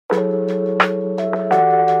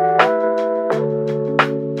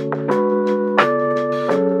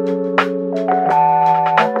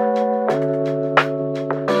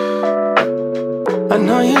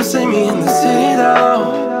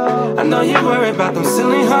worry about them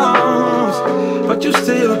silly hoes, but you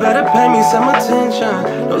still better pay me some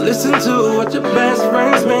attention. Don't listen to what your best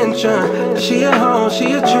friends mention. She a hoe,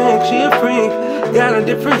 she a trick, she a freak. Got a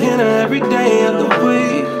different hitter every day of the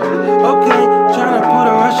week. Okay, tryna put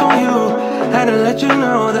a rush on you. Had to let you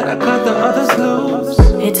know that I cut the others loose.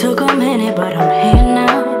 It took a minute, but I'm here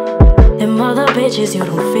now. Them other bitches you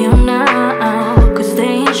don't feel now, cause they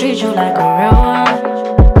ain't treat you like a real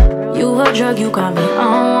one. You a drug, you got me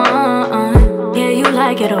on. Yeah, you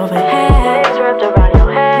like it over here, it's wrapped around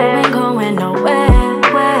your head. You ain't going nowhere.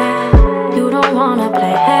 You don't wanna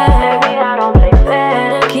play here, baby, I don't play fair.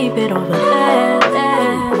 Better keep it over there.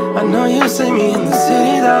 I know you see me in the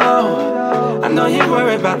city though. I know you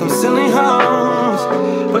worry about them silly hoes,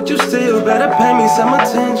 but you still better pay me some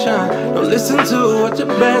attention. Don't listen to what your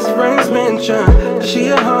best friends mention. She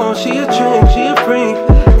a hoe, she a trick, she a freak.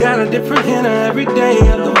 Got a different hitter every day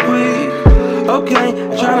of the week. Okay,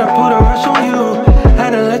 tryna put a rush on you.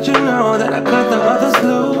 Had to let you know that I cut the others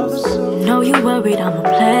loose. Know you worried I'ma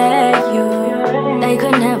play you. They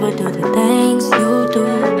could never do the things you do.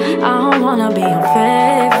 I don't wanna be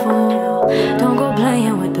unfaithful. Don't go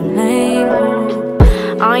playing with the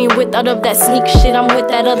label. I ain't with all of that sneak shit, I'm with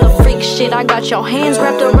that other freak shit. I got your hands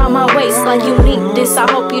wrapped around my waist like you need this. I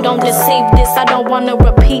hope you don't deceive this, I don't wanna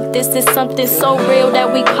repeat this. It's something so real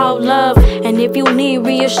that we call love. And if you need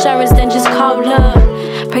reassurance, then just call love.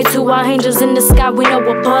 Pray to our angels in the sky, we know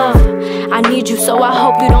above. I need you, so I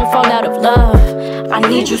hope you don't fall out of love. I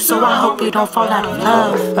need you, so I hope you don't fall out of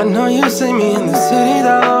love. I know you see me in the city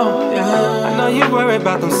though, yeah. I know you worry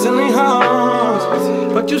about them silly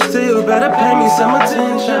hoes, but you still better pay me some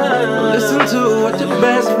attention. Don't listen to what your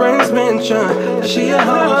best friends mention. She a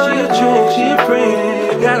hoe, she a trick, she a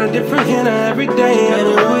freak. Got a different hitter every day of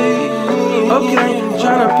the week. Okay,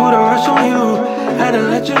 tryna put a rush on you. Had to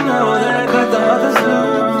let you know that I cut the others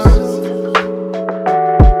loose.